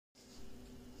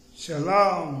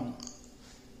Shalom,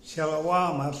 Shalom,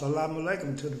 Assalamu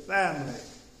alaikum to the family.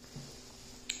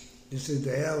 This is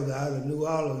the elder out of New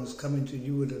Orleans coming to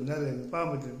you with another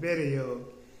informative video.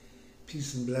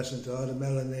 Peace and blessing to all the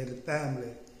melanated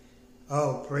family.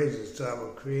 All praises to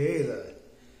our Creator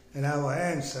and our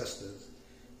ancestors.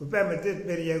 But family, this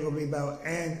video is going to be about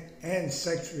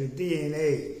ancestry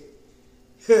DNA.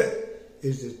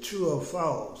 Is it true or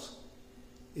false?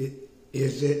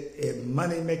 Is it a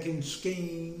money-making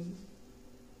scheme?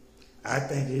 I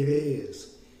think it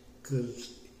is.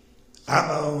 Because I'm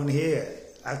on here.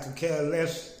 I could care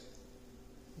less,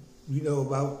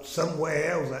 about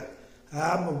somewhere else.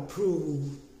 I'm going to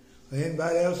prove, or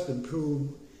anybody else can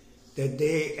prove, that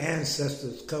their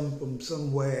ancestors come from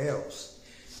somewhere else.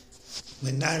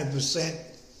 When 90%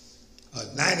 or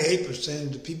 98%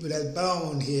 of the people that's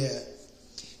born here,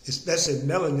 especially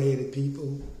melanated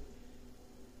people,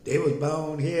 they was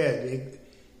born here.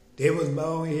 They was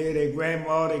born here. Their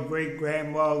grandma, their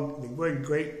great-grandma, their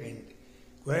great-great and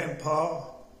grandpa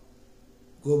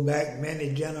go back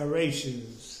many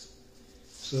generations.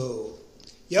 So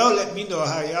y'all let me know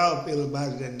how y'all feel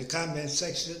about it in the comment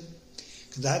section,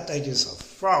 because I think it's a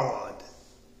fraud.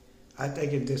 I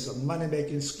think it's just a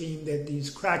money-making scheme that these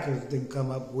crackers didn't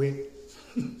come up with.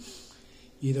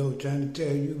 Trying to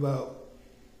tell you about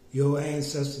your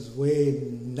ancestors way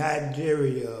in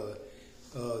Nigeria,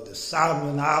 the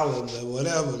Solomon Islands, or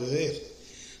whatever it is.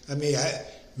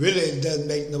 It doesn't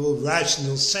make no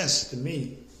rational sense to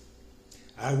me.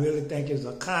 I really think it's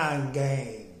a con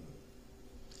game,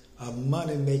 a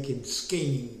money-making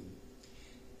scheme.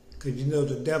 Because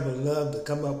the devil loves to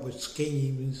come up with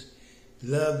schemes,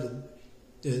 love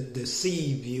to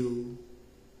deceive you,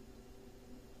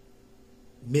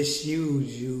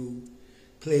 misuse you,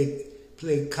 play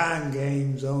con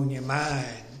games on your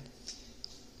mind.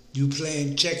 You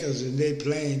playing checkers and they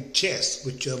playing chess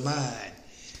with your mind.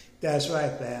 That's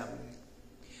right, family.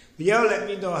 But y'all let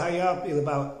me know how y'all feel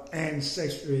about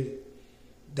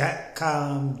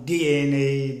ancestry.com,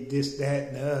 DNA, this, that,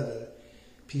 and the other.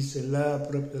 Peace and love.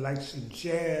 Put up the likes and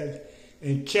shares.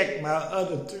 And check my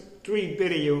other three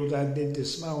videos I did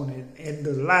this morning and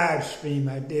the live stream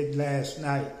I did last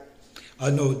night.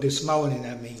 This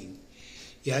morning,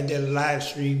 Yeah, I did a live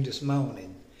stream this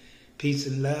morning. Peace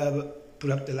and love. Put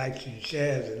up the likes and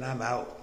shares, and I'm out.